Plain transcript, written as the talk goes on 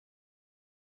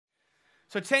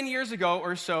So 10 years ago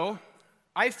or so,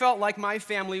 I felt like my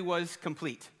family was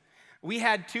complete. We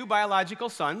had 2 biological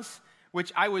sons,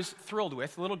 which I was thrilled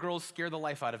with. Little girls scare the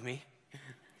life out of me.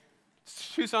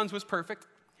 2 sons was perfect.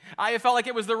 I felt like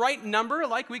it was the right number,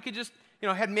 like we could just,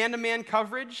 had man-to-man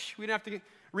coverage. We didn't have to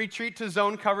retreat to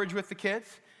zone coverage with the kids.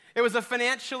 It was a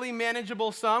financially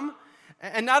manageable sum.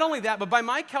 And not only that, but by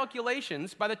my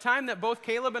calculations, by the time that both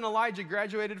Caleb and Elijah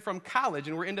graduated from college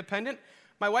and were independent,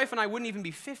 my wife and I wouldn't even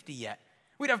be 50 yet.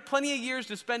 We'd have plenty of years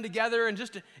to spend together and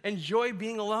just to enjoy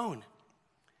being alone.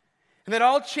 And that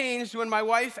all changed when my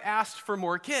wife asked for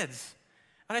more kids.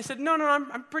 And I said, no,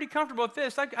 I'm pretty comfortable with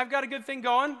this. I've got a good thing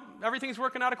going. Everything's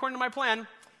working out according to my plan.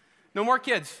 No more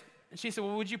kids. And she said,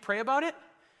 well, would you pray about it?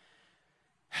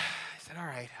 I said, all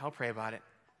right, I'll pray about it.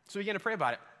 So we began to pray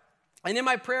about it. And in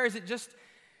my prayers, it just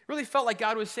really felt like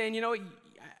God was saying,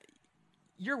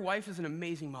 your wife is an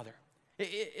amazing mother.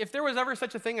 If there was ever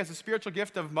such a thing as a spiritual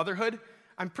gift of motherhood,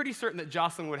 I'm pretty certain that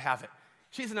Jocelyn would have it.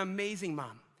 She's an amazing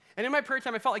mom. And in my prayer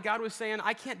time, I felt like God was saying,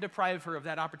 I can't deprive her of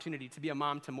that opportunity to be a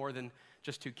mom to more than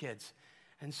just 2 kids.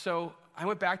 And so I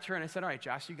went back to her and I said, all right,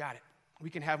 Josh, you got it.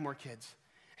 We can have more kids.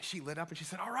 And she lit up and she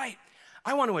said, all right,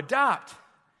 I want to adopt.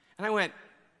 And I went,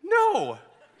 no,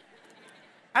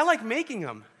 I like making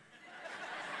them.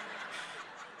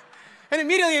 And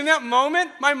immediately in that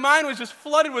moment, my mind was just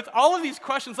flooded with all of these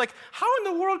questions like, how in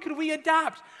the world could we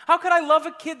adopt? How could I love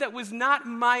a kid that was not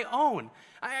my own?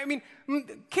 I mean,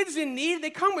 kids in need, they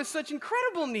come with such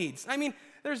incredible needs. I mean,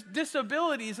 there's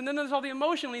disabilities, and then there's all the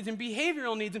emotional needs and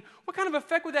behavioral needs, and what kind of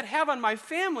effect would that have on my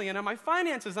family and on my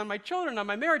finances, on my children, on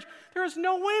my marriage? There is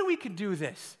no way we could do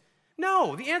this.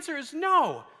 No, the answer is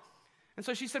no. And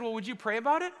so she said, well, would you pray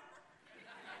about it?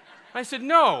 I said,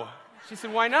 no. She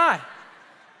said, why not?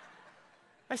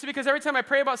 I said, because every time I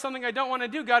pray about something I don't want to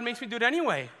do, God makes me do it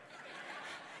anyway.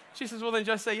 She says, well, then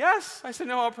just say yes. I said,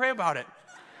 no, I'll pray about it.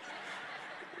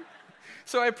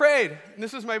 So I prayed, and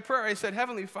this was my prayer. I said,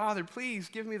 Heavenly Father, please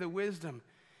give me the wisdom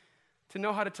to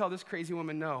know how to tell this crazy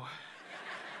woman no.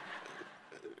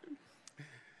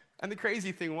 And the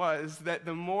crazy thing was that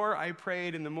the more I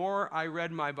prayed and the more I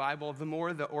read my Bible, the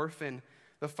more the orphan,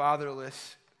 the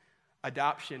fatherless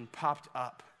adoption popped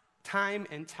up time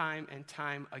and time and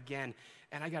time again.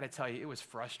 And I got to tell you, it was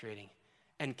frustrating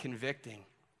and convicting.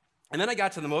 And then I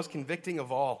got to the most convicting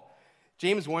of all.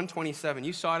 James 1:27.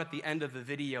 You saw it at the end of the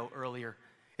video earlier.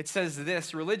 It says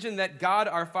this, religion that God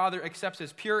our Father accepts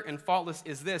as pure and faultless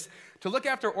is this, to look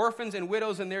after orphans and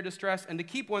widows in their distress and to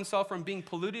keep oneself from being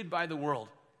polluted by the world.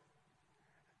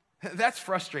 That's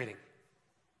frustrating.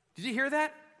 Did you hear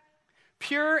that?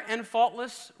 Pure and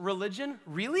faultless religion?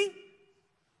 Really?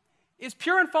 Is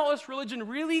pure and faultless religion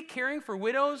really caring for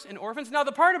widows and orphans? Now,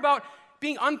 the part about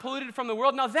being unpolluted from the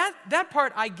world, now that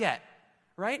part I get,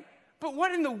 right? But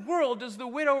what in the world does the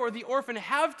widow or the orphan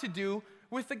have to do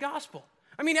with the gospel?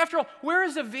 I mean, after all, where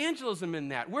is evangelism in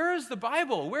that? Where is the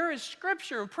Bible? Where is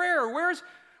scripture and prayer? Where's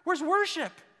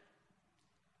worship?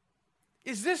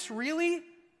 Is this really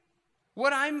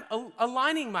what I'm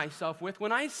aligning myself with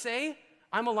when I say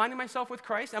I'm aligning myself with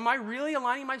Christ? Am I really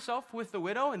aligning myself with the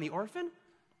widow and the orphan?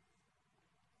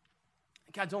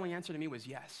 God's only answer to me was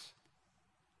yes.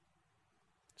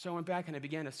 So I went back and I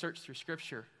began to search through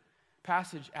Scripture,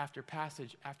 passage after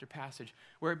passage after passage,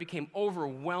 where it became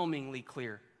overwhelmingly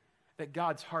clear that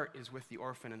God's heart is with the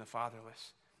orphan and the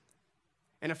fatherless.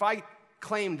 And if I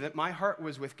claimed that my heart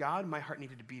was with God, my heart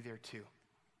needed to be there too.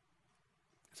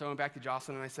 So I went back to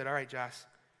Jocelyn and I said, all right, Joss,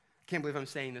 I can't believe I'm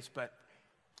saying this, but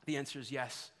the answer is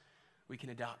yes, we can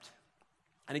adopt.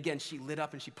 And again, she lit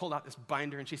up and she pulled out this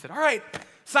binder and she said, all right,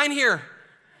 sign here.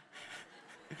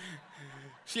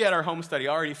 She had our home study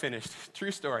already finished.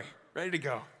 True story. Ready to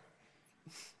go.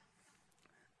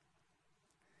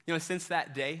 Since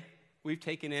that day, we've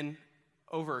taken in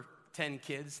over 10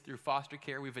 kids through foster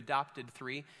care. We've adopted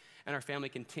 3, and our family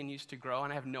continues to grow,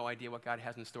 and I have no idea what God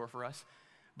has in store for us.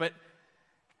 But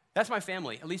that's my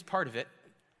family, at least part of it.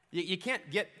 You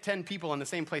can't get 10 people in the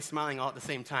same place smiling all at the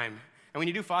same time. And when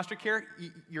you do foster care,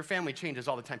 your family changes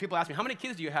all the time. People ask me, how many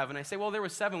kids do you have? And I say, well, there were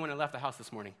 7 when I left the house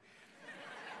this morning.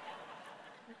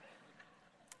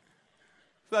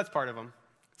 So that's part of them.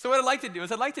 So what I'd like to do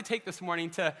is I'd like to take this morning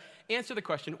to answer the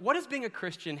question, what does being a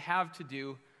Christian have to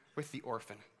do with the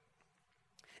orphan?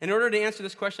 In order to answer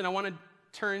this question, I want to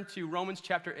turn to Romans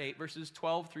chapter 8, verses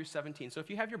 12 through 17. So if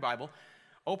you have your Bible,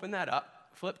 open that up,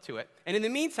 flip to it. And in the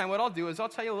meantime, what I'll do is I'll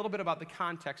tell you a little bit about the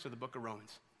context of the book of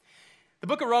Romans. The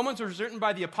book of Romans was written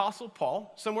by the Apostle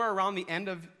Paul somewhere around the end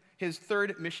of his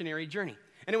 3rd missionary journey.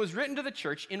 And it was written to the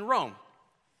church in Rome.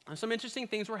 And some interesting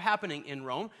things were happening in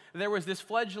Rome. There was this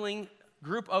fledgling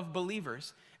group of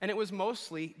believers, and it was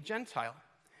mostly Gentile.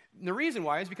 And the reason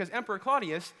why is because Emperor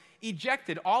Claudius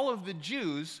ejected all of the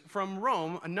Jews from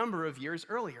Rome a number of years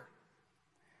earlier.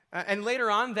 And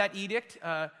later on, that edict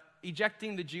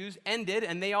ejecting the Jews ended,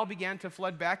 and they all began to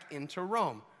flood back into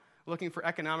Rome, looking for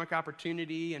economic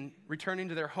opportunity and returning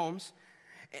to their homes.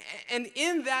 And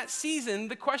in that season,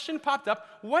 the question popped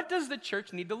up, what does the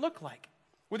church need to look like?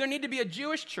 Would there need to be a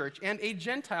Jewish church and a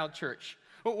Gentile church?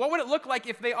 What would it look like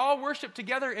if they all worship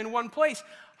together in one place?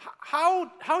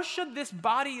 How should this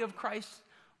body of Christ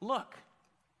look?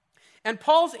 And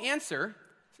Paul's answer,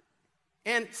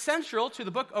 and central to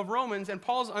the book of Romans and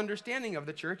Paul's understanding of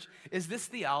the church, is this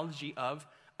theology of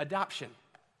adoption.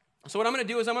 So what I'm going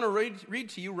to do is I'm going to read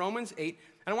to you Romans 8,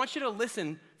 and I want you to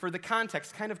listen for the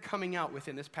context kind of coming out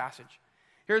within this passage.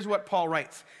 Here's what Paul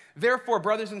writes. Therefore,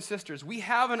 brothers and sisters, we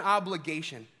have an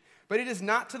obligation, but it is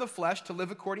not to the flesh to live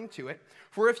according to it.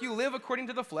 For if you live according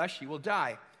to the flesh, you will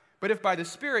die. But if by the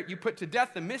Spirit you put to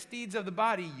death the misdeeds of the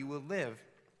body, you will live.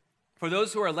 For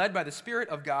those who are led by the Spirit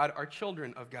of God are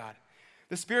children of God.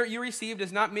 The Spirit you received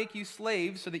does not make you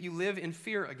slaves so that you live in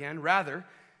fear again. Rather,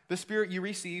 the Spirit you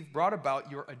received brought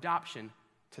about your adoption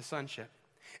to sonship.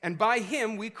 And by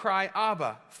him we cry,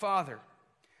 Abba, Father.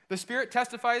 The Spirit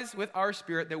testifies with our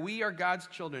spirit that we are God's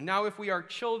children. Now, if we are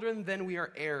children, then we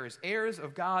are heirs, heirs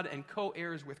of God and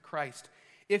co-heirs with Christ,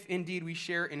 if indeed we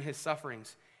share in his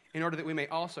sufferings, in order that we may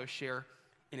also share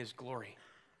in his glory.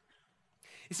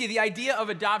 You see, the idea of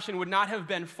adoption would not have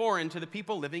been foreign to the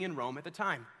people living in Rome at the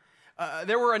time.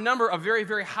 There were a number of very,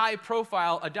 very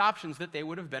high-profile adoptions that they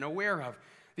would have been aware of.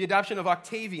 The adoption of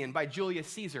Octavian by Julius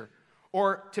Caesar,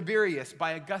 or Tiberius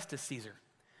by Augustus Caesar.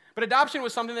 But adoption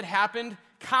was something that happened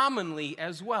commonly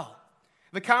as well.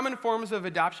 The common forms of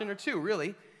adoption are two,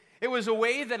 really. It was a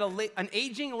way that an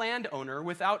aging landowner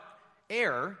without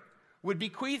heir would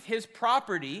bequeath his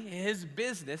property, his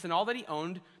business, and all that he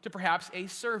owned to perhaps a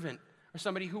servant or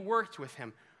somebody who worked with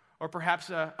him, or perhaps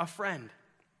a friend.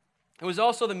 It was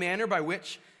also the manner by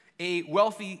which a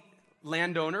wealthy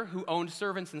landowner who owned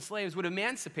servants and slaves would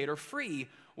emancipate or free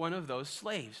one of those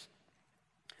slaves.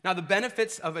 Now, the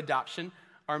benefits of adoption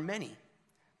are many.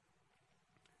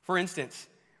 For instance,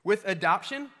 with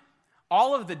adoption,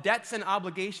 all of the debts and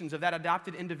obligations of that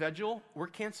adopted individual were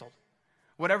canceled.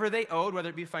 Whatever they owed, whether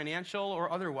it be financial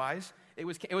or otherwise, it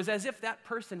was as if that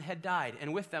person had died,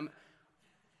 and with them,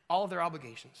 all of their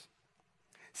obligations.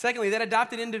 Secondly, that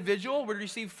adopted individual would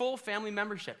receive full family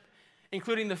membership,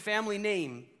 including the family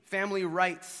name, family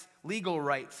rights, legal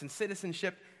rights, and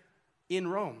citizenship in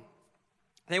Rome.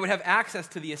 They would have access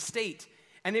to the estate,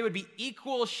 and they would be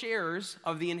equal sharers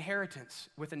of the inheritance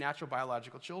with the natural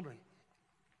biological children.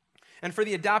 And for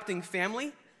the adopting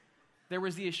family, there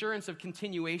was the assurance of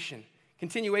continuation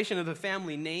of the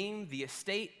family name, the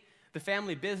estate, the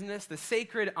family business, the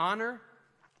sacred honor.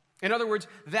 In other words,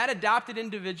 that adopted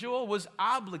individual was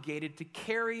obligated to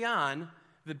carry on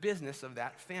the business of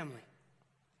that family.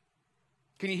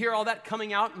 Can you hear all that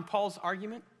coming out in Paul's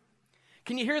argument?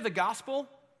 Can you hear the gospel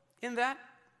in that?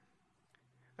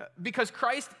 Because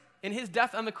Christ, in his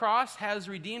death on the cross, has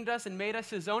redeemed us and made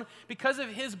us his own. Because of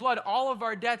his blood, all of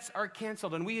our debts are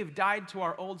canceled, and we have died to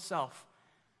our old self.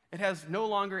 It has no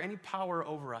longer any power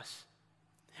over us.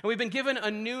 And we've been given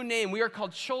a new name. We are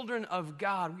called children of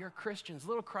God. We are Christians,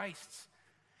 little Christs.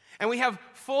 And we have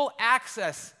full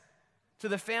access to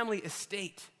the family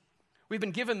estate. We've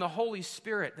been given the Holy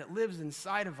Spirit that lives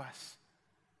inside of us.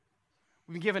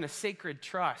 We've been given a sacred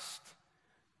trust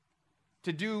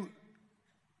to do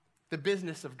the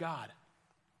business of God.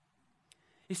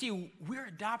 You see, we're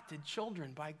adopted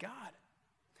children by God.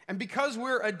 And because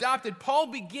we're adopted, Paul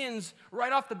begins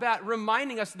right off the bat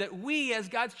reminding us that we, as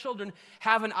God's children,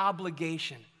 have an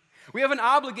obligation. We have an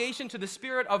obligation to the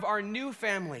spirit of our new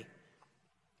family,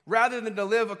 rather than to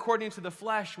live according to the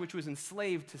flesh, which was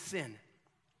enslaved to sin.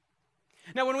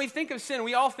 Now, when we think of sin,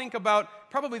 we all think about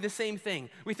probably the same thing.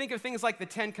 We think of things like the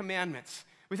Ten Commandments.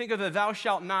 We think of the thou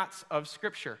shalt nots of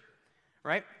Scripture,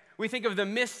 right? We think of the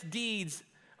misdeeds,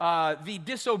 the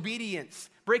disobedience,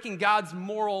 breaking God's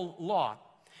moral law.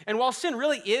 And while sin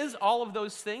really is all of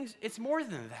those things, it's more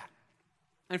than that.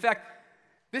 In fact,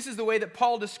 this is the way that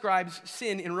Paul describes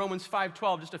sin in Romans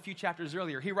 5:12, just a few chapters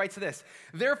earlier. He writes this,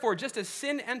 "Therefore, just as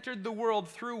sin entered the world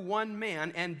through one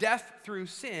man, and death through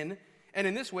sin, and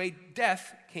in this way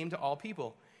death came to all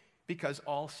people, because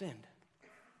all sinned."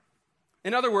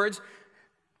 In other words,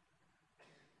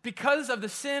 because of the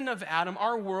sin of Adam,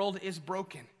 our world is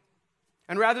broken.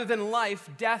 And rather than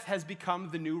life, death has become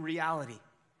the new reality.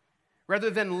 Rather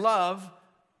than love,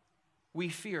 we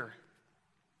fear.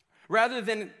 Rather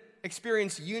than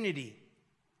experience unity,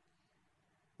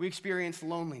 we experience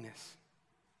loneliness.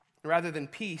 Rather than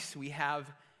peace, we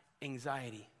have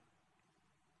anxiety.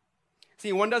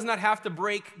 See, one does not have to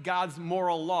break God's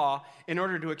moral law in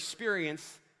order to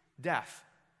experience death,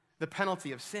 the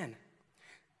penalty of sin.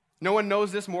 No one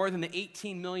knows this more than the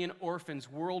 18 million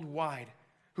orphans worldwide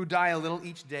who die a little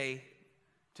each day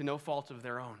to no fault of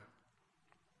their own.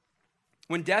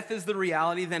 When death is the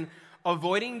reality, then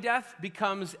avoiding death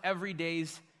becomes every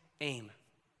day's aim.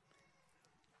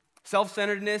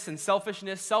 Self-centeredness and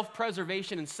selfishness,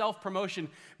 self-preservation and self-promotion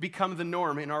become the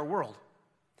norm in our world.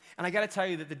 And I got to tell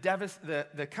you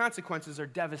that the consequences are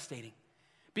devastating,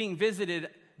 being visited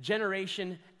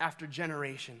generation after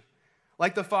generation,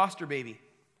 like the foster baby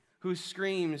who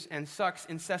screams and sucks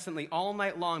incessantly all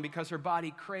night long because her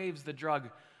body craves the drug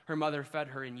her mother fed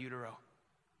her in utero,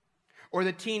 or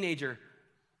the teenager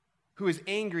who is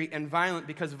angry and violent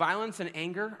because violence and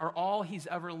anger are all he's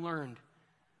ever learned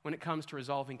when it comes to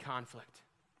resolving conflict.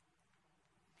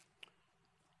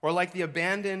 Or like the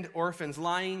abandoned orphans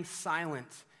lying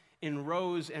silent in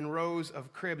rows and rows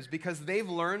of cribs because they've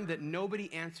learned that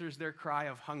nobody answers their cry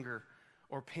of hunger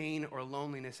or pain or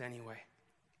loneliness anyway.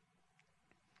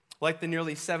 Like the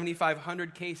nearly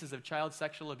 7,500 cases of child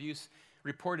sexual abuse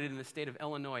reported in the state of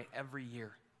Illinois every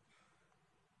year.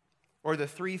 Or the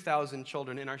 3,000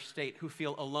 children in our state who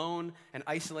feel alone and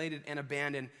isolated and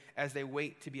abandoned as they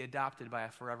wait to be adopted by a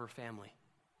forever family.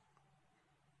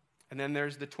 And then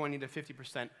there's the 20 to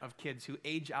 50% of kids who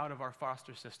age out of our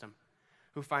foster system,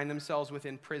 who find themselves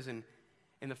within prison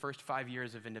in the first 5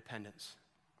 years of independence.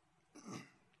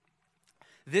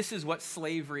 This is what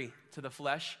slavery to the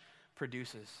flesh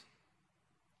produces.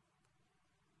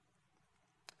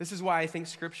 This is why I think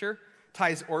Scripture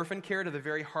ties orphan care to the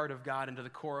very heart of God and to the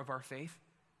core of our faith.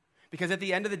 Because at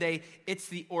the end of the day, it's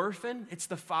the orphan, it's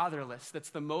the fatherless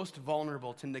that's the most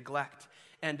vulnerable to neglect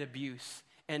and abuse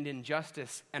and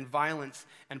injustice and violence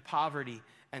and poverty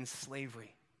and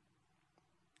slavery.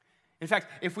 In fact,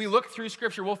 if we look through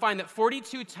Scripture, we'll find that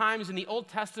 42 times in the Old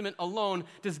Testament alone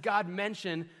does God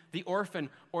mention the orphan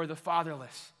or the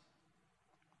fatherless.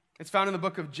 It's found in the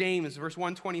book of James, verse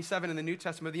 127 in the New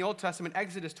Testament. The Old Testament,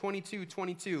 Exodus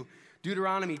 22:22,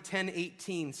 Deuteronomy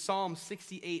 10:18, Psalm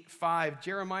 68:5,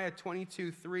 Jeremiah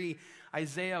 22:3,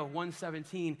 Isaiah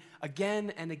 1:17. Again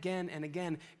and again and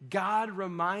again, God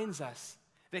reminds us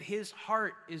that his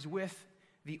heart is with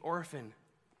the orphan.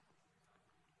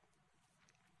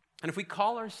 And if we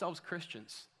call ourselves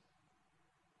Christians,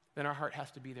 then our heart has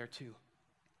to be there too.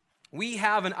 We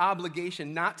have an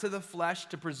obligation not to the flesh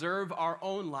to preserve our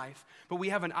own life, but we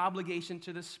have an obligation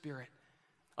to the spirit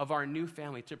of our new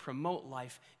family to promote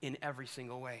life in every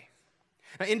single way.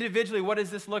 Now, individually, what does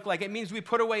this look like? It means we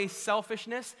put away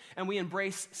selfishness and we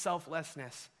embrace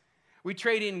selflessness. We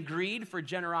trade in greed for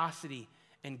generosity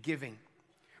and giving.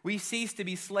 We cease to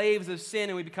be slaves of sin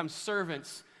and we become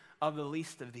servants of the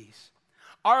least of these.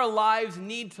 Our lives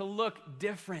need to look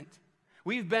different.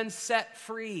 We've been set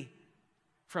free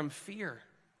from fear.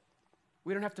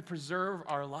 We don't have to preserve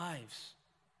our lives.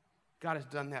 God has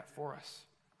done that for us.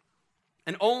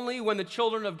 And only when the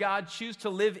children of God choose to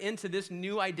live into this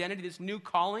new identity, this new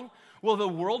calling, will the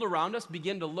world around us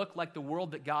begin to look like the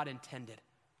world that God intended.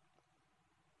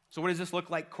 So what does this look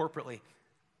like corporately?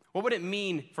 What would it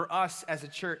mean for us as a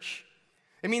church?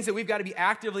 It means that we've got to be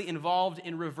actively involved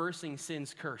in reversing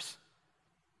sin's curse,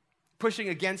 pushing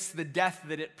against the death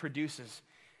that it produces.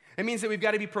 It means that we've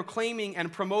got to be proclaiming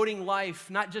and promoting life,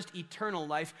 not just eternal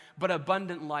life, but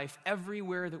abundant life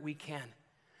everywhere that we can.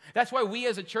 That's why we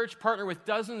as a church partner with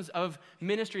dozens of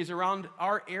ministries around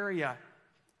our area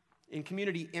in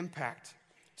community impact,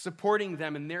 supporting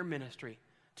them in their ministry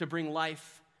to bring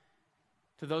life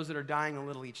to those that are dying a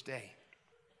little each day.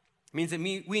 It means that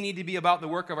we need to be about the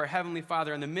work of our Heavenly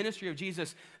Father and the ministry of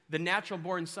Jesus, the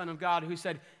natural-born Son of God, who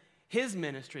said his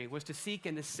ministry was to seek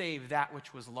and to save that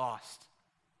which was lost.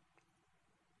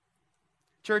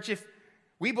 Church, if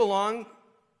we belong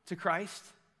to Christ,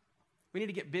 we need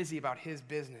to get busy about his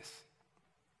business.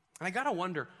 And I got to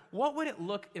wonder, what would it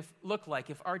look like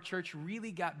if our church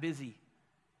really got busy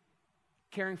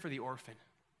caring for the orphan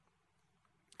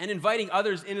and inviting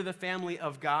others into the family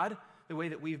of God the way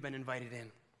that we've been invited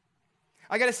in?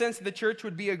 I got a sense that the church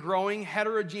would be a growing,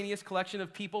 heterogeneous collection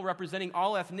of people representing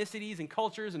all ethnicities and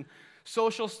cultures and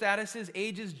social statuses,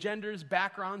 ages, genders,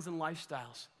 backgrounds, and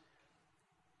lifestyles.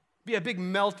 Be a big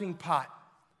melting pot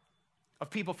of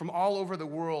people from all over the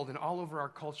world and all over our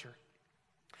culture.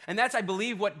 And that's, I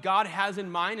believe, what God has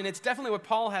in mind, and it's definitely what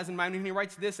Paul has in mind when he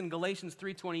writes this in Galatians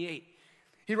 3:28.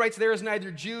 He writes, "There is neither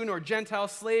Jew nor Gentile,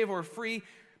 slave or free,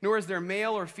 nor is there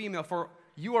male or female, for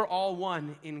you are all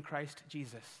one in Christ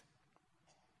Jesus."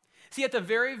 See, at the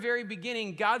very, very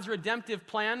beginning, God's redemptive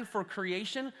plan for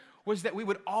creation was that we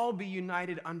would all be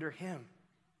united under him.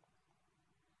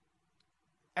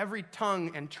 Every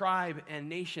tongue and tribe and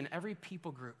nation, every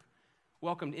people group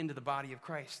welcomed into the body of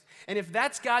Christ. And if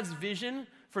that's God's vision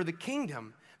for the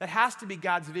kingdom, that has to be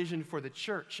God's vision for the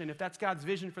church. And if that's God's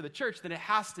vision for the church, then it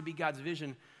has to be God's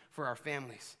vision for our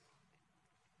families.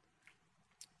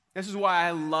 This is why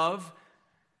I love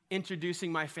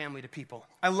introducing my family to people.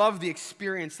 I love the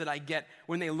experience that I get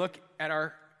when they look at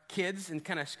our kids and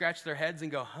kind of scratch their heads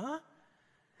and go, huh?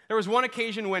 There was one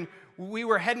occasion when we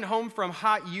were heading home from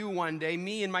Hot U one day,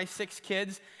 me and my 6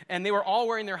 kids, and they were all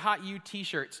wearing their Hot U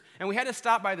t-shirts. And we had to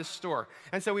stop by the store.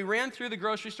 And so we ran through the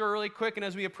grocery store really quick, and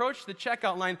as we approached the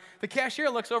checkout line, the cashier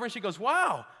looks over and she goes,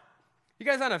 wow, you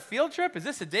guys on a field trip? Is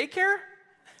this a daycare?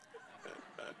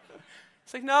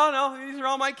 It's like, no, these are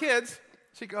all my kids.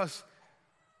 She goes,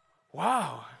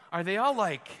 wow, are they all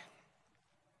like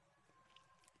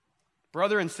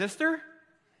brother and sister?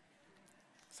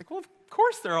 It's like, well, of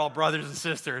course they're all brothers and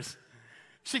sisters.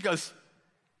 She goes,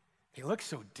 they look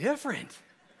so different.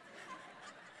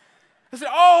 I said,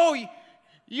 oh,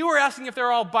 you were asking if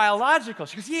they're all biological.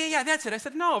 She goes, yeah, that's it. I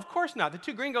said, no, of course not. The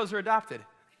 2 gringos are adopted.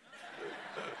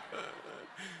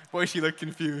 Boy, she looked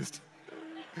confused.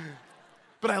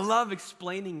 But I love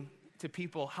explaining to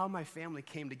people how my family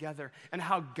came together and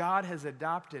how God has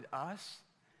adopted us,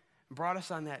 brought us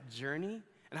on that journey,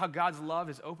 and how God's love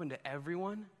is open to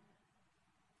everyone.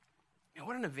 And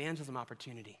what an evangelism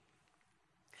opportunity.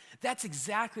 That's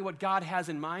exactly what God has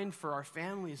in mind for our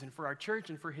families and for our church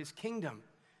and for his kingdom.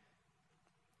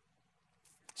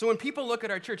 So when people look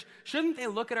at our church, shouldn't they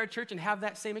look at our church and have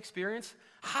that same experience?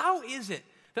 How is it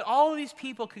that all of these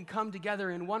people can come together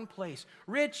in one place,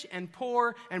 rich and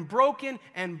poor and broken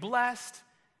and blessed,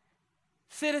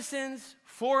 citizens,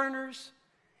 foreigners,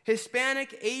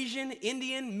 Hispanic, Asian,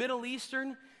 Indian, Middle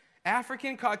Eastern,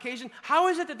 African, Caucasian? How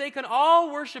is it that they can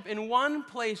all worship in one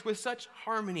place with such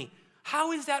harmony?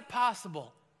 How is that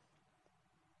possible?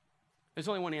 There's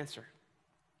only one answer.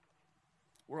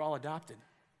 We're all adopted.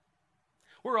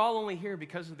 We're all only here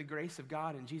because of the grace of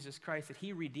God in Jesus Christ, that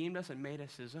he redeemed us and made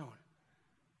us his own.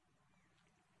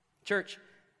 Church,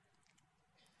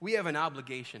 we have an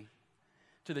obligation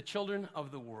to the children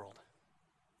of the world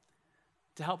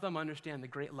to help them understand the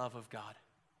great love of God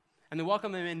and to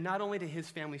welcome them in not only to his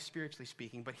family spiritually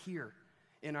speaking, but here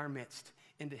in our midst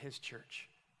into his church.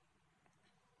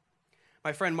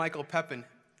 My friend Michael Pepin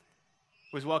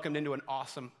was welcomed into an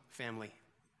awesome family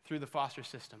through the foster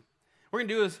system. What we're going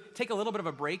to do is take a little bit of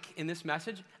a break in this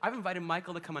message. I've invited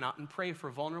Michael to come on out and pray for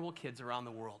vulnerable kids around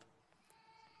the world.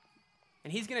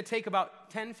 And he's going to take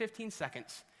about 10, 15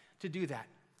 seconds to do that.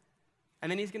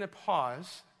 And then he's going to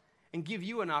pause and give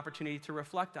you an opportunity to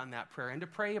reflect on that prayer and to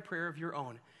pray a prayer of your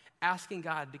own, asking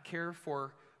God to care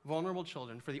for vulnerable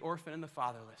children, for the orphan and the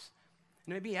fatherless.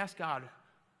 And maybe ask God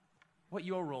what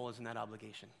your role is in that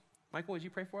obligation. Michael, would you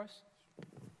pray for us?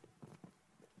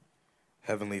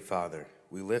 Heavenly Father,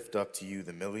 we lift up to you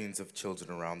the millions of children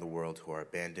around the world who are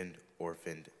abandoned,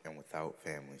 orphaned, and without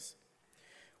families.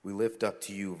 We lift up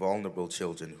to you vulnerable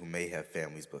children who may have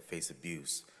families but face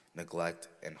abuse, neglect,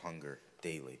 and hunger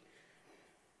daily.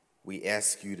 We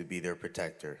ask you to be their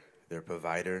protector, their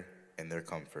provider, and their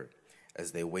comfort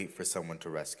as they wait for someone to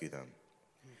rescue them.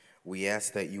 We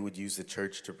ask that you would use the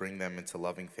church to bring them into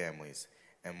loving families,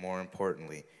 and more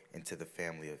importantly, into the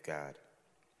family of God.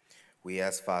 We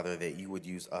ask, Father, that you would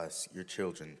use us, your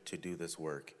children, to do this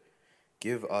work.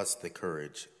 Give us the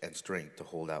courage and strength to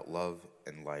hold out love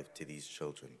and life to these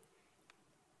children.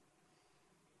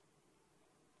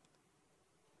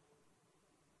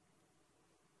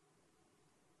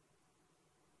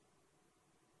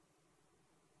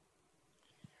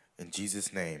 In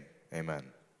Jesus' name, amen.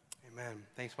 Amen.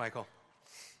 Thanks, Michael.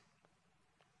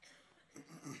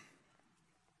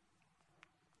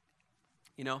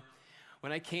 You know,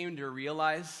 when I came to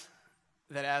realize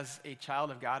that as a child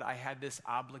of God, I had this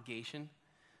obligation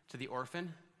to the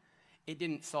orphan, it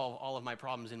didn't solve all of my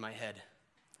problems in my head.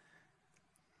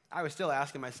 I was still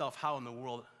asking myself, how in the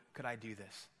world could I do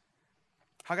this?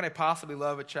 How could I possibly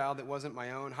love a child that wasn't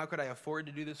my own? How could I afford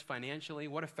to do this financially?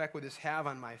 What effect would this have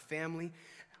on my family?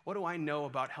 What do I know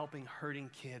about helping hurting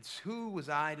kids? Who was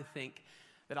I to think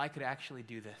that I could actually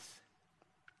do this?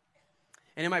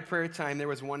 And in my prayer time, there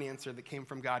was one answer that came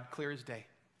from God, clear as day.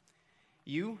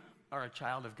 You are a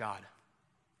child of God.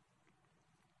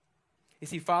 You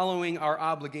see, following our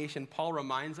obligation, Paul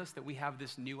reminds us that we have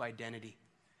this new identity.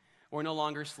 We're no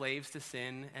longer slaves to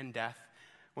sin and death.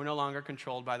 We're no longer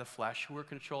controlled by the flesh. We're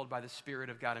controlled by the Spirit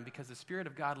of God. And because the Spirit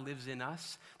of God lives in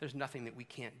us, there's nothing that we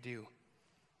can't do.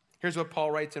 Here's what Paul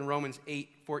writes in Romans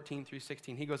 8:14 through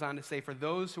 16. He goes on to say, "For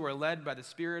those who are led by the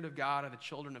Spirit of God are the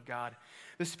children of God.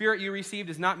 The Spirit you received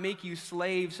does not make you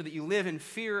slaves so that you live in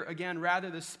fear again. Rather,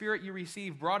 the Spirit you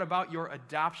received brought about your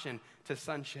adoption to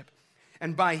sonship.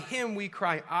 And by him we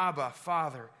cry, Abba,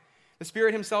 Father. The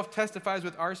Spirit himself testifies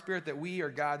with our spirit that we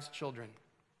are God's children."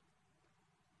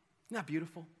 Isn't that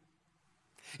beautiful?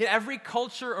 In every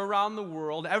culture around the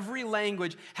world, every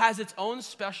language has its own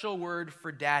special word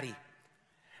for daddy.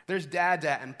 There's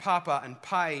Dada and Papa and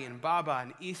Pai and Baba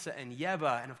and Isa and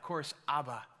Yeba and, of course,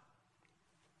 Abba.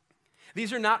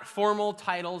 These are not formal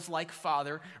titles like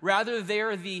father. Rather,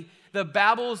 they're the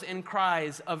babbles and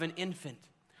cries of an infant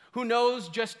who knows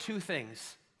just two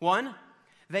things. One,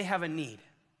 they have a need.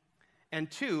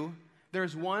 And two,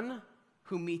 there's one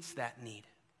who meets that need.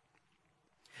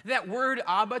 That word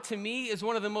Abba to me is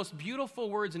one of the most beautiful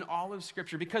words in all of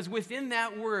Scripture because within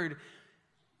that word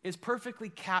is perfectly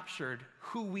captured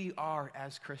who we are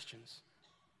as Christians.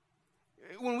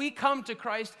 When we come to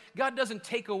Christ, God doesn't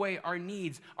take away our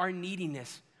needs, our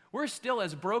neediness. We're still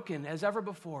as broken as ever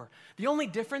before. The only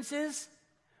difference is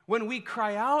when we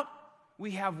cry out,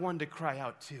 we have one to cry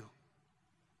out to.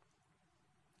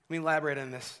 Let me elaborate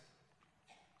on this.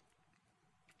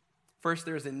 First,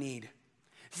 there's a need.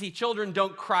 See, children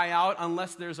don't cry out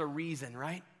unless there's a reason,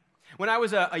 right? When I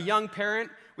was a young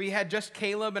parent, we had just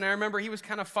Caleb, and I remember he was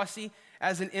kind of fussy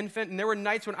as an infant, and there were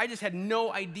nights when I just had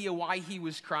no idea why he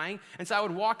was crying, and so I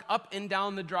would walk up and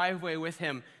down the driveway with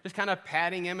him, just kind of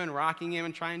patting him and rocking him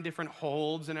and trying different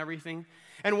holds and everything.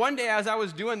 And one day as I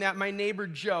was doing that, my neighbor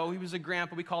Joe, he was a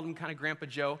grandpa, we called him kind of Grandpa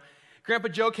Joe. Grandpa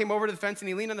Joe came over to the fence, and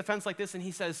he leaned on the fence like this, and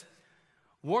he says,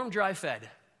 "Warm, dry, fed."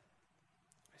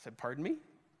 I said, "Pardon me?"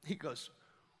 He goes,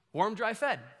 "Warm, dry,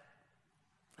 fed."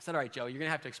 I said, "All right, Joe, you're going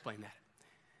to have to explain that."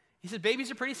 He said,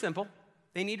 "Babies are pretty simple.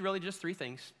 They need really just three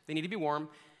things. They need to be warm,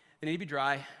 they need to be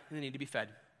dry, and they need to be fed.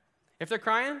 If they're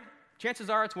crying, chances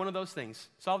are it's one of those things.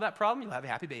 Solve that problem, you'll have a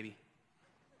happy baby."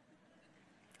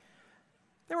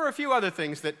 There were a few other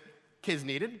things that kids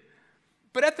needed,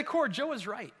 but at the core, Joe was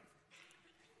right.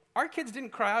 Our kids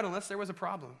didn't cry out unless there was a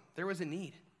problem. There was a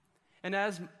need. And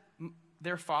as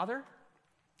their father,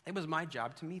 it was my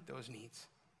job to meet those needs.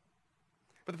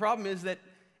 But the problem is that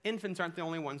infants aren't the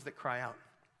only ones that cry out.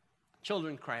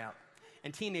 Children cry out,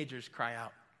 and teenagers cry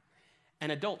out,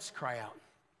 and adults cry out.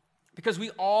 Because we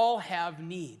all have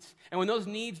needs. And when those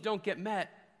needs don't get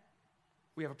met,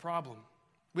 we have a problem.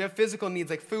 We have physical needs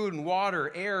like food and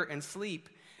water, air and sleep.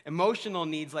 Emotional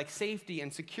needs like safety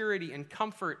and security and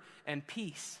comfort and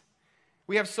peace.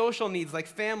 We have social needs like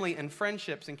family and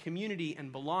friendships and community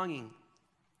and belonging.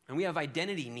 And we have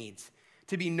identity needs,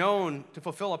 to be known, to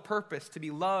fulfill a purpose, to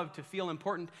be loved, to feel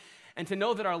important, and to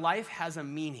know that our life has a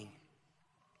meaning.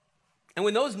 And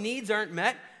when those needs aren't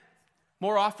met,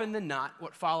 more often than not,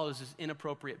 what follows is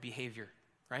inappropriate behavior,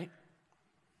 right?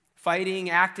 Fighting,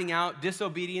 acting out,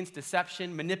 disobedience,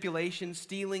 deception, manipulation,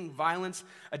 stealing, violence,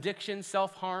 addiction,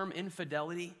 self-harm,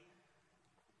 infidelity.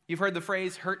 You've heard the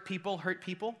phrase, hurt people hurt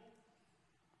people.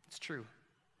 It's true.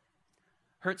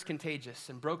 Hurt's contagious,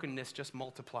 and brokenness just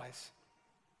multiplies.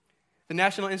 The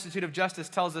National Institute of Justice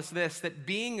tells us this, that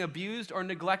being abused or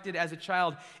neglected as a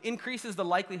child increases the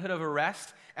likelihood of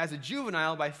arrest as a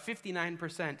juvenile by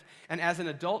 59%, and as an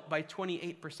adult by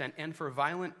 28%, and for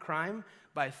violent crime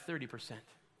by 30%.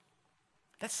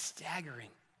 That's staggering.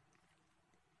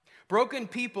 Broken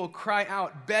people cry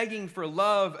out, begging for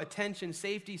love, attention,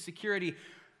 safety, security.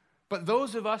 But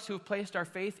those of us who have placed our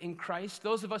faith in Christ,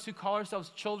 those of us who call ourselves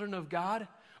children of God,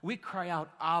 we cry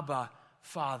out, Abba,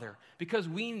 Father, because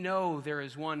we know there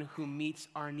is one who meets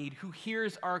our need, who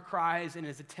hears our cries and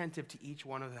is attentive to each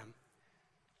one of them.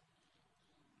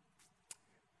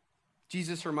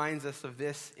 Jesus reminds us of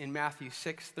this in Matthew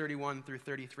 6:31 through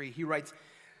 33. He writes,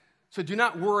 "So do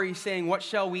not worry, saying, what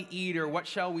shall we eat, or what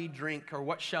shall we drink, or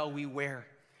what shall we wear?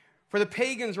 For the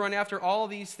pagans run after all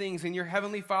these things, and your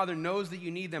heavenly Father knows that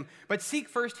you need them. But seek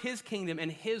first his kingdom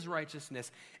and his righteousness,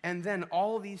 and then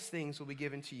all these things will be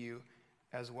given to you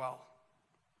as well."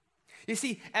 You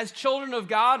see, as children of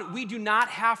God, we do not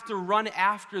have to run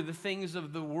after the things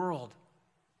of the world.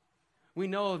 We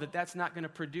know that that's not going to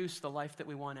produce the life that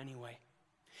we want anyway.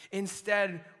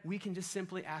 Instead, we can just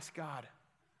simply ask God,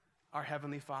 our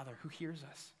Heavenly Father, who hears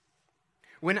us.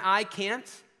 When I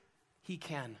can't, he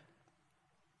can.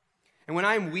 And when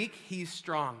I'm weak, he's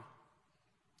strong.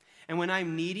 And when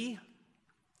I'm needy,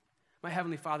 my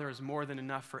Heavenly Father is more than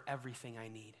enough for everything I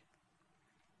need.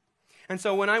 And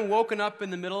so when I'm woken up in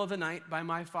the middle of the night by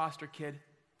my foster kid,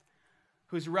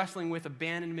 who's wrestling with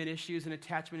abandonment issues and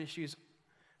attachment issues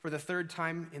for the third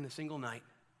time in the single night,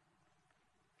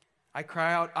 I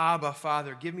cry out, Abba,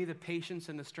 Father, give me the patience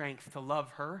and the strength to love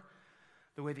her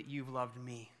the way that you've loved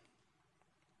me.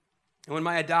 And when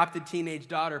my adopted teenage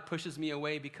daughter pushes me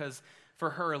away because for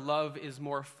her, love is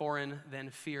more foreign than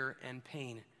fear and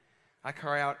pain, I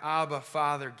cry out, Abba,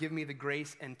 Father, give me the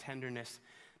grace and tenderness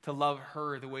to love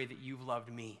her the way that you've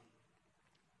loved me.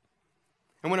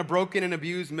 And when a broken and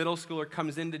abused middle schooler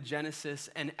comes into Genesis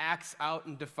and acts out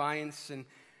in defiance and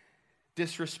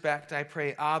disrespect, I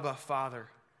pray, Abba, Father,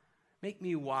 make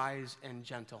me wise and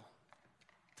gentle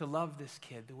to love this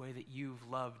kid the way that you've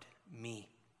loved me.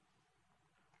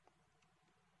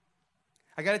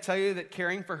 I got to tell you that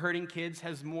caring for hurting kids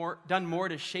has done more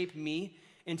to shape me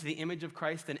into the image of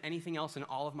Christ than anything else in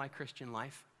all of my Christian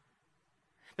life.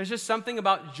 There's just something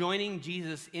about joining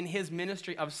Jesus in his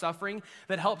ministry of suffering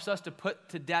that helps us to put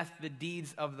to death the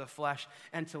deeds of the flesh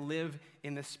and to live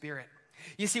in the Spirit.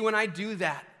 You see, when I do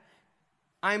that,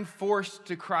 I'm forced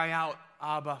to cry out,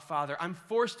 Abba, Father. I'm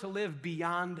forced to live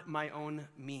beyond my own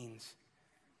means,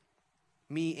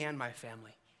 me and my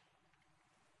family.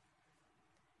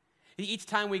 Each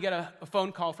time we get a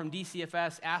phone call from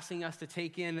DCFS asking us to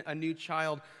take in a new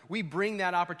child, we bring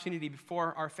that opportunity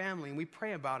before our family, and we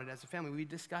pray about it as a family. We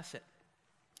discuss it.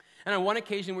 And on one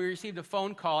occasion, we received a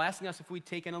phone call asking us if we'd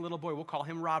take in a little boy. We'll call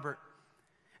him Robert.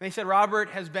 And they said Robert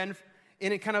has been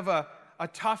in a kind of a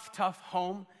tough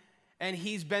home, and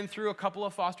he's been through a couple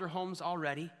of foster homes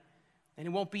already, and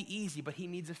it won't be easy, but he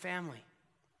needs a family.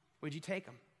 Would you take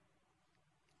him?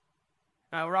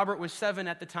 Now, Robert was 7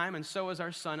 at the time, and so was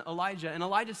our son, Elijah. And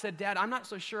Elijah said, Dad, I'm not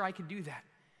so sure I could do that.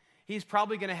 He's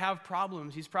probably going to have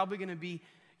problems. He's probably going to be,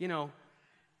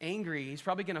 angry. He's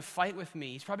probably going to fight with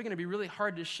me. He's probably going to be really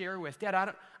hard to share with.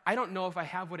 Dad, I don't know if I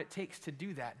have what it takes to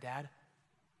do that, Dad.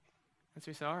 And so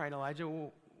he said, all right, Elijah,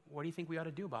 well, what do you think we ought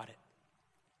to do about it?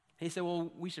 And he said, well,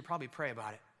 we should probably pray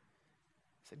about it.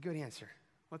 I said, good answer.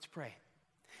 Let's pray.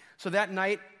 So that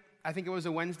night, I think it was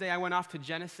a Wednesday, I went off to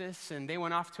Genesis, and they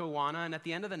went off to Awana, and at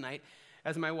the end of the night,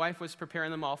 as my wife was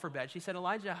preparing them all for bed, she said,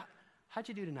 Elijah, how'd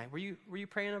you do tonight? Were you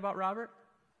praying about Robert?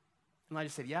 And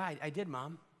Elijah said, yeah, I did,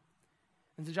 Mom.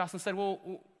 And so Jocelyn said,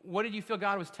 well, what did you feel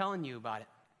God was telling you about it?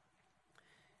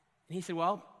 And he said,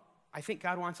 well, I think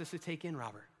God wants us to take in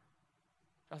Robert.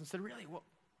 Jocelyn said, really? Well,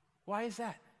 why is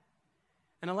that?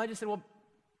 And Elijah said, well,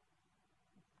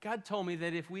 God told me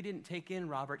that if we didn't take in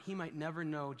Robert, he might never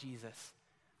know Jesus.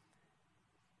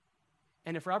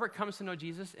 And if Robert comes to know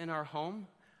Jesus in our home,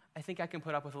 I think I can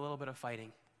put up with a little bit of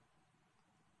fighting.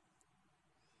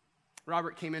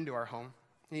 Robert came into our home,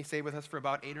 and he stayed with us for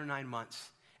about 8 or 9 months,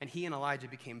 and he and Elijah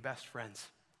became best friends.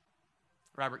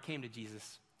 Robert came to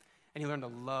Jesus, and he learned to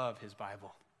love his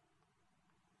Bible.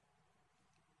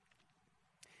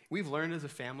 We've learned as a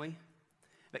family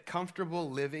that comfortable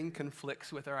living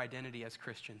conflicts with our identity as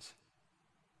Christians.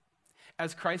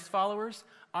 As Christ followers,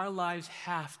 our lives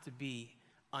have to be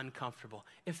uncomfortable.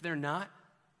 If they're not,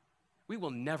 we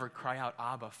will never cry out,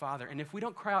 Abba, Father. And if we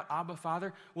don't cry out, Abba,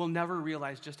 Father, we'll never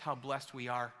realize just how blessed we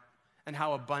are and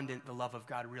how abundant the love of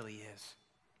God really is.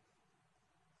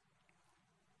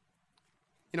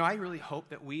 I really hope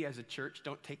that we as a church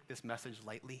don't take this message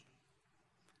lightly.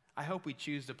 I hope we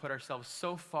choose to put ourselves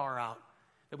so far out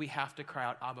that we have to cry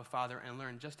out, Abba, Father, and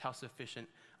learn just how sufficient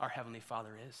our Heavenly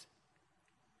Father is.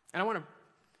 And I want to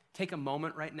take a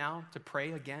moment right now to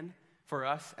pray again for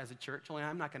us as a church. Only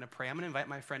I'm not going to pray. I'm going to invite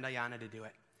my friend Ayana to do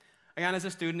it. Ayana is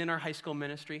a student in our high school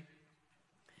ministry,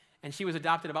 and she was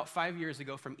adopted about 5 years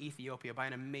ago from Ethiopia by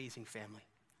an amazing family.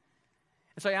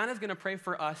 And so Ayana is going to pray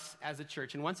for us as a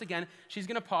church. And once again, she's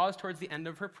going to pause towards the end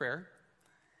of her prayer,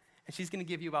 and she's going to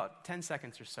give you about 10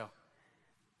 seconds or so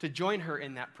to join her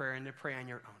in that prayer and to pray on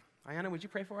your own. Ayana, would you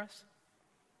pray for us?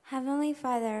 Heavenly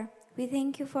Father, we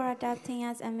thank you for adopting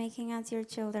us and making us your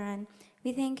children.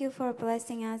 We thank you for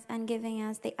blessing us and giving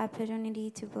us the opportunity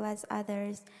to bless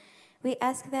others. We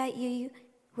ask that you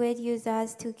would use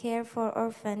us to care for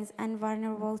orphans and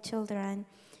vulnerable children.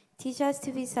 Teach us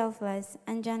to be selfless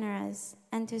and generous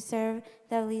and to serve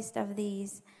the least of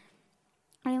these.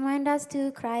 Remind us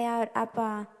to cry out,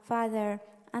 Abba, Father,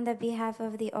 on the behalf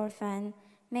of the orphan.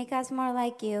 Make us more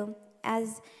like you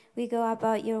as we go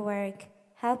about your work.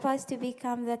 Help us to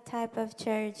become the type of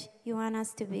church you want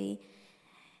us to be.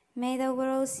 May the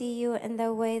world see you in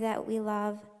the way that we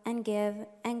love and give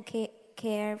and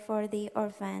care for the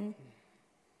orphan.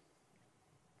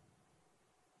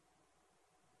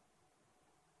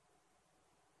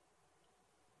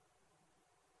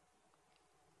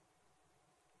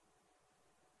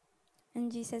 In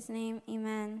Jesus' name,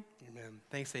 amen. Amen.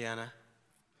 Thanks, Ayana.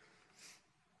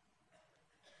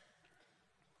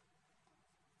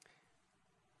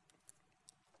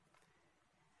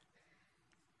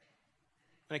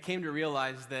 And I came to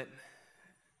realize that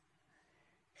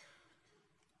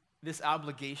this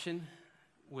obligation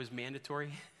was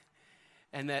mandatory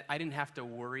and that I didn't have to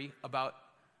worry about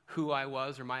who I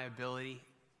was or my ability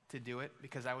to do it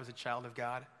because I was a child of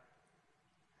God.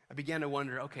 I began to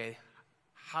wonder, okay,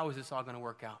 how is this all going to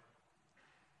work out?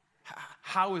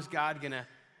 How is God going to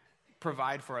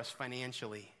provide for us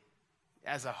financially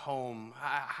as a home?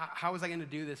 How was I going to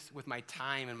do this with my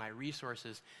time and my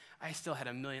resources? I still had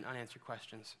a million unanswered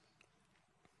questions.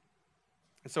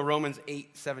 And so Romans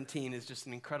 8:17 is just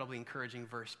an incredibly encouraging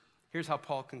verse. Here's how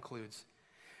Paul concludes.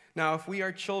 Now, if we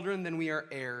are children, then we are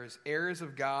heirs, heirs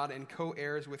of God and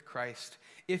co-heirs with Christ,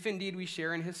 if indeed we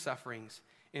share in his sufferings,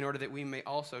 in order that we may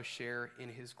also share in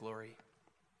his glory.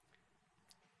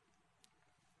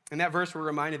 In that verse, we're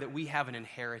reminded that we have an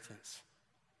inheritance.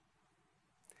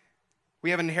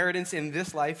 We have an inheritance in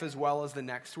this life as well as the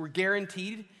next. We're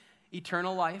guaranteed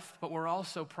eternal life, but we're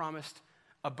also promised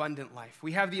abundant life.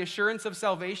 We have the assurance of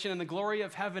salvation and the glory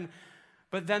of heaven,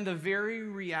 but then the very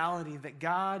reality that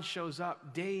God shows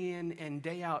up day in and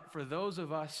day out for those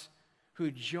of us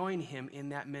who join him in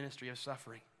that ministry of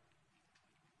suffering.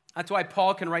 That's why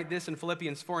Paul can write this in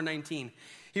Philippians 4:19.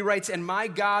 He writes, "And my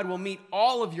God will meet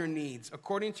all of your needs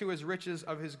according to his riches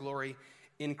of his glory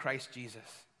in Christ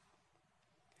Jesus."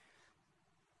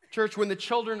 Church, when the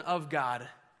children of God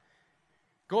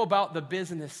go about the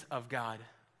business of God,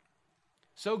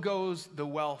 so goes the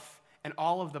wealth and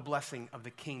all of the blessing of the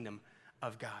kingdom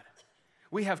of God.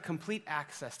 We have complete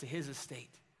access to his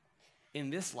estate in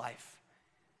this life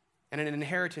and an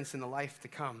inheritance in the life to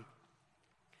come.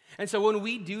 And so when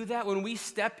we do that, when we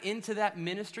step into that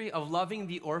ministry of loving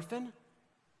the orphan,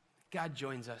 God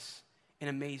joins us in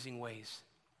amazing ways.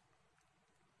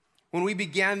 When we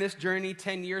began this journey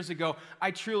 10 years ago,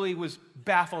 I truly was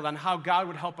baffled on how God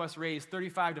would help us raise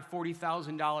 $35,000 to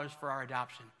 $40,000 for our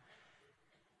adoption.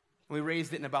 We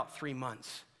raised it in about 3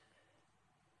 months.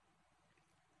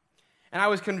 And I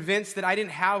was convinced that I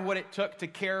didn't have what it took to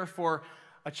care for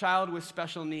a child with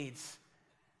special needs,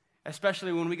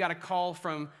 especially when we got a call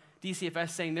from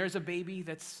DCFS saying there's a baby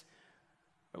that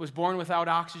was born without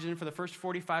oxygen for the first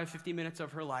 45, 50 minutes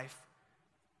of her life.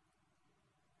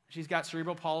 She's got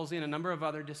cerebral palsy and a number of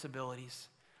other disabilities.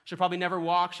 She'll probably never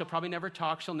walk, she'll probably never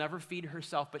talk, she'll never feed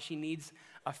herself, but she needs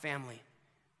a family.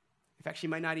 In fact, she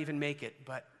might not even make it,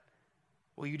 but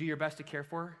will you do your best to care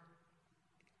for her?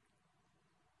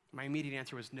 My immediate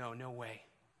answer was no way.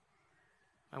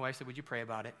 My wife said, would you pray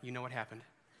about it? You know what happened.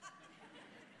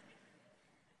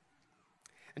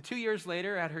 And 2 years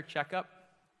later, at her checkup,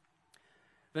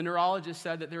 the neurologist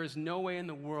said that there is no way in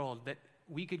the world that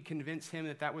we could convince him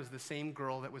that that was the same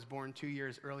girl that was born 2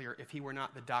 years earlier if he were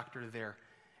not the doctor there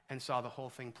and saw the whole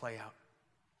thing play out.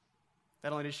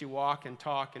 Not only did she walk and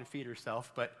talk and feed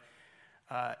herself, but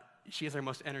she is our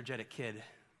most energetic kid.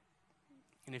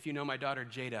 And if you know my daughter,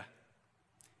 Jada,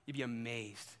 you'd be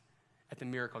amazed at the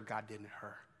miracle God did in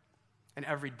her. And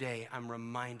every day I'm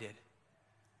reminded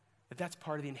that that's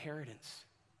part of the inheritance.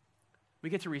 We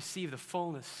get to receive the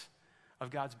fullness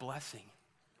of God's blessing.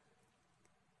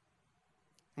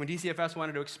 When DCFS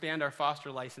wanted to expand our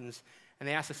foster license and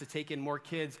they asked us to take in more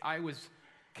kids, I was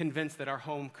convinced that our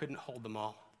home couldn't hold them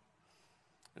all.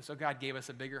 And so God gave us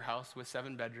a bigger house with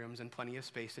 7 bedrooms and plenty of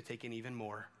space to take in even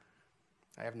more.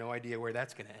 I have no idea where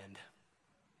that's going to end.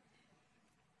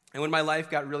 And when my life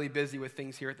got really busy with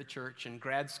things here at the church and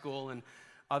grad school and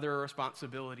other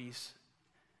responsibilities,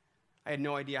 I had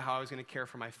no idea how I was going to care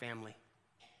for my family.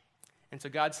 And so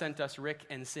God sent us Rick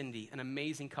and Cindy, an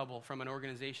amazing couple from an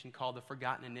organization called the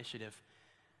Forgotten Initiative,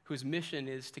 whose mission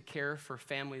is to care for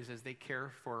families as they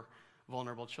care for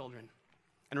vulnerable children.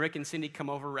 And Rick and Cindy come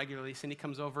over regularly. Cindy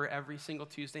comes over every single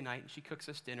Tuesday night, and she cooks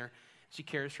us dinner. She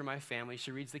cares for my family.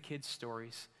 She reads the kids'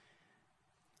 stories.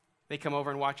 They come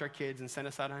over and watch our kids and send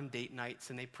us out on date nights,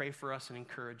 and they pray for us and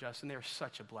encourage us, and they're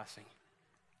such a blessing.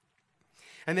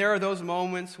 And there are those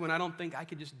moments when I don't think I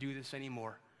could just do this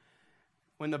anymore,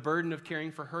 when the burden of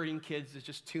caring for hurting kids is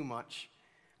just too much,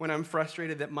 when I'm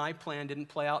frustrated that my plan didn't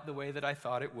play out the way that I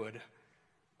thought it would,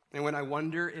 and when I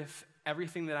wonder if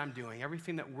everything that I'm doing,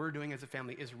 everything that we're doing as a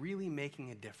family is really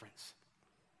making a difference.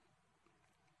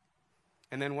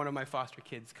 And then one of my foster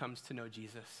kids comes to know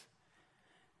Jesus,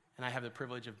 and I have the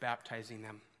privilege of baptizing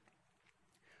them.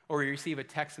 Or we receive a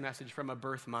text message from a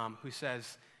birth mom who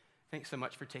says, thanks so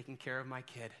much for taking care of my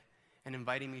kid and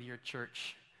inviting me to your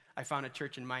church. I found a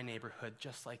church in my neighborhood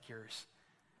just like yours.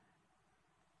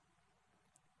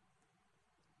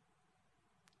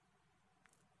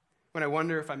 When I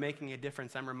wonder if I'm making a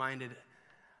difference, I'm reminded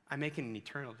I'm making an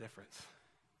eternal difference.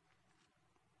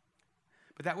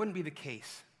 But that wouldn't be the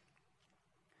case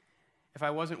if I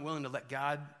wasn't willing to let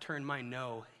God turn my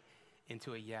no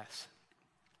into a yes,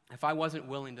 if I wasn't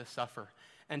willing to suffer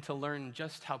and to learn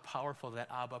just how powerful that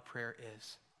Abba prayer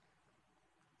is,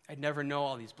 I'd never know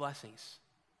all these blessings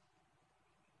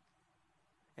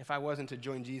if I wasn't to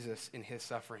join Jesus in his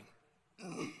suffering.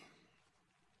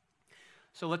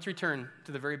 So let's return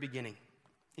to the very beginning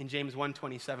in James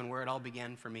 1:27, where it all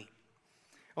began for me.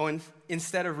 Oh, and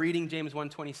instead of reading James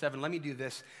 1:27, let me do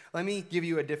this. Let me give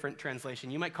you a different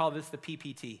translation. You might call this the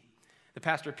PPT, the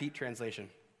Pastor Pete translation.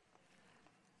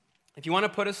 If you want to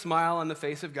put a smile on the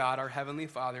face of God, our Heavenly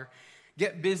Father,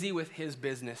 get busy with his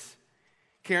business,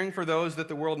 caring for those that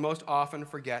the world most often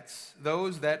forgets,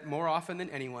 those that more often than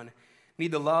anyone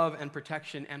need the love and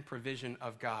protection and provision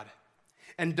of God.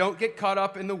 And don't get caught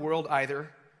up in the world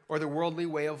either, or the worldly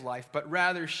way of life, but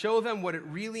rather show them what it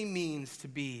really means to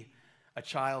be a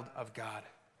child of God.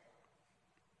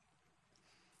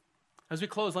 As we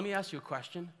close, let me ask you a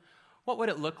question. What would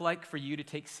it look like for you to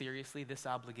take seriously this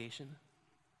obligation?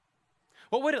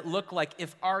 What would it look like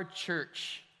if our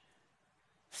church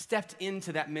stepped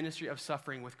into that ministry of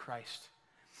suffering with Christ?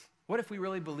 What if we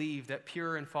really believed that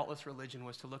pure and faultless religion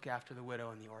was to look after the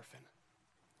widow and the orphan?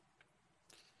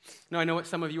 Now, I know what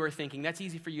some of you are thinking. That's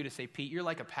easy for you to say, Pete. You're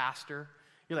like a pastor.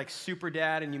 You're like super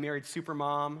dad and you married super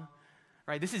mom.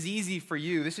 Right? This is easy for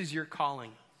you. This is your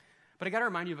calling. But I got to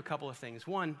remind you of a couple of things.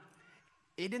 One,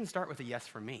 it didn't start with a yes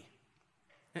for me.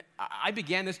 I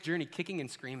began this journey kicking and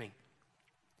screaming.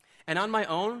 And on my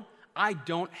own, I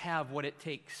don't have what it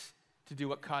takes to do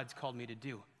what God's called me to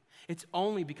do. It's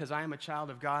only because I am a child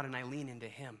of God and I lean into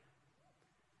him.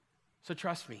 So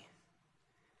trust me.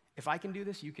 If I can do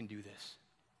this, you can do this.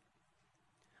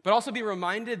 But also be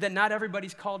reminded that not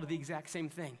everybody's called to the exact same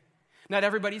thing. Not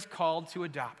everybody's called to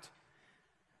adopt.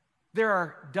 There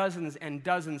are dozens and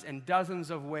dozens and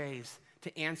dozens of ways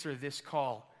to answer this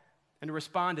call and to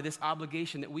respond to this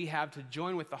obligation that we have to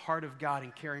join with the heart of God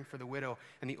in caring for the widow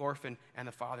and the orphan and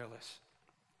the fatherless.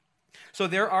 So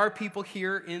there are people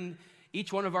here in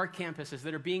each one of our campuses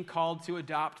that are being called to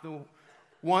adopt the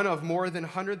one of more than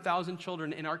 100,000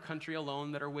 children in our country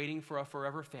alone that are waiting for a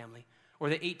forever family, or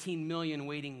the 18 million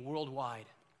waiting worldwide.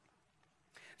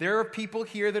 There are people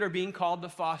here that are being called to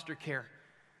foster care,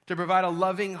 to provide a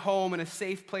loving home and a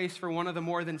safe place for one of the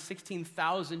more than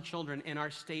 16,000 children in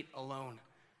our state alone.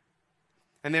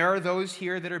 And there are those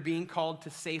here that are being called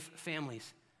to safe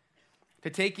families,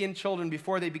 to take in children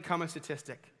before they become a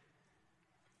statistic,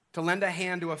 to lend a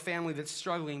hand to a family that's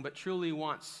struggling but truly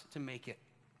wants to make it.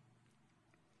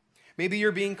 Maybe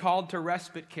you're being called to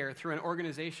respite care through an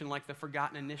organization like the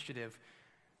Forgotten Initiative,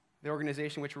 the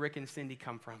organization which Rick and Cindy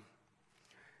come from.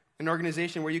 An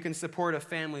organization where you can support a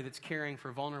family that's caring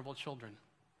for vulnerable children.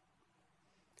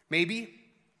 Maybe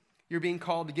you're being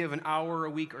called to give an hour a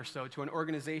week or so to an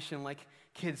organization like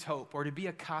Kids Hope, or to be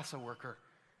a CASA worker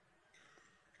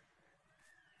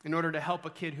in order to help a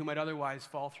kid who might otherwise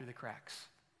fall through the cracks.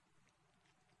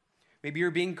 Maybe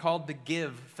you're being called to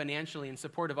give financially in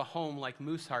support of a home like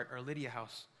Moose Heart or Lydia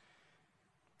House.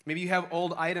 Maybe you have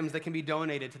old items that can be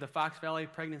donated to the Fox Valley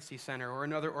Pregnancy Center or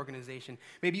another organization.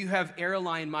 Maybe you have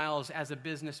airline miles as a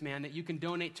businessman that you can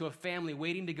donate to a family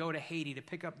waiting to go to Haiti to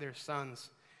pick up their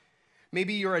sons.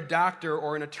 Maybe you're a doctor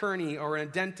or an attorney or a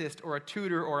dentist or a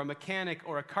tutor or a mechanic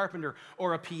or a carpenter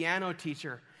or a piano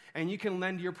teacher, and you can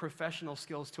lend your professional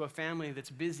skills to a family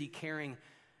that's busy caring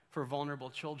for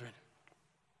vulnerable children.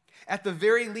 At the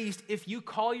very least, if you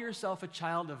call yourself a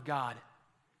child of God,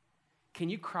 can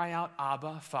you cry out,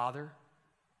 Abba, Father,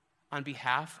 on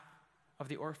behalf of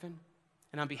the orphan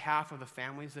and on behalf of the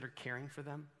families that are caring for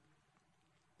them?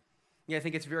 Yeah, I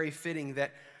think it's very fitting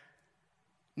that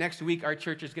next week our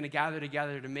church is going to gather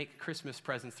together to make Christmas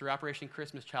presents through Operation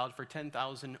Christmas Child for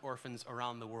 10,000 orphans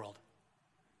around the world.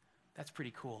 That's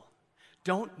pretty cool.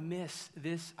 Don't miss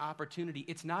this opportunity.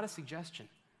 It's not a suggestion.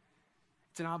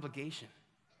 It's an obligation.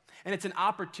 And it's an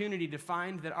opportunity to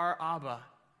find that our Abba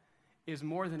is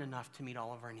more than enough to meet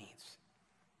all of our needs.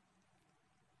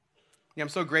 Yeah, I'm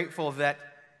so grateful that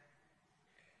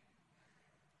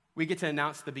we get to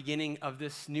announce the beginning of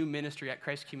this new ministry at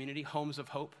Christ Community, Homes of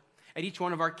Hope. At each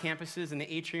one of our campuses in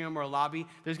the atrium or lobby,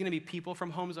 there's going to be people from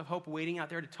Homes of Hope waiting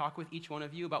out there to talk with each one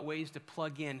of you about ways to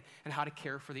plug in and how to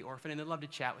care for the orphan, and they'd love to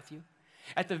chat with you.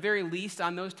 At the very least,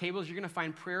 on those tables, you're going to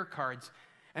find prayer cards,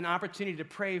 an opportunity to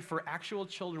pray for actual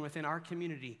children within our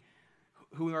community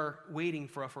who are waiting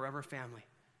for a forever family,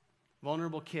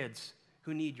 vulnerable kids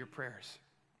who need your prayers.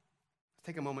 Let's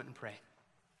take a moment and pray.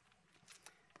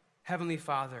 Heavenly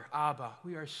Father, Abba,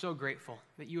 we are so grateful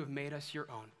that you have made us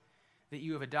your own, that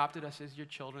you have adopted us as your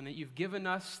children, that you've given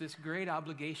us this great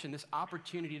obligation, this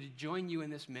opportunity to join you in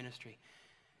this ministry.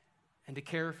 and to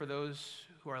care for those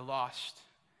who are lost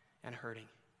and hurting.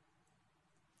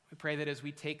 We pray that as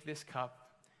we take this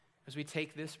cup, as we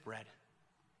take this bread,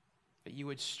 that you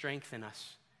would strengthen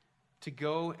us to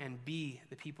go and be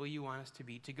the people you want us to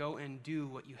be, to go and do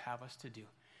what you have us to do.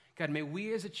 God, may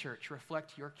we as a church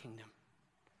reflect your kingdom.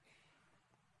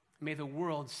 May the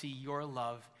world see your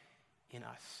love in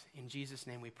us. In Jesus'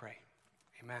 name we pray.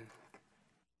 Amen.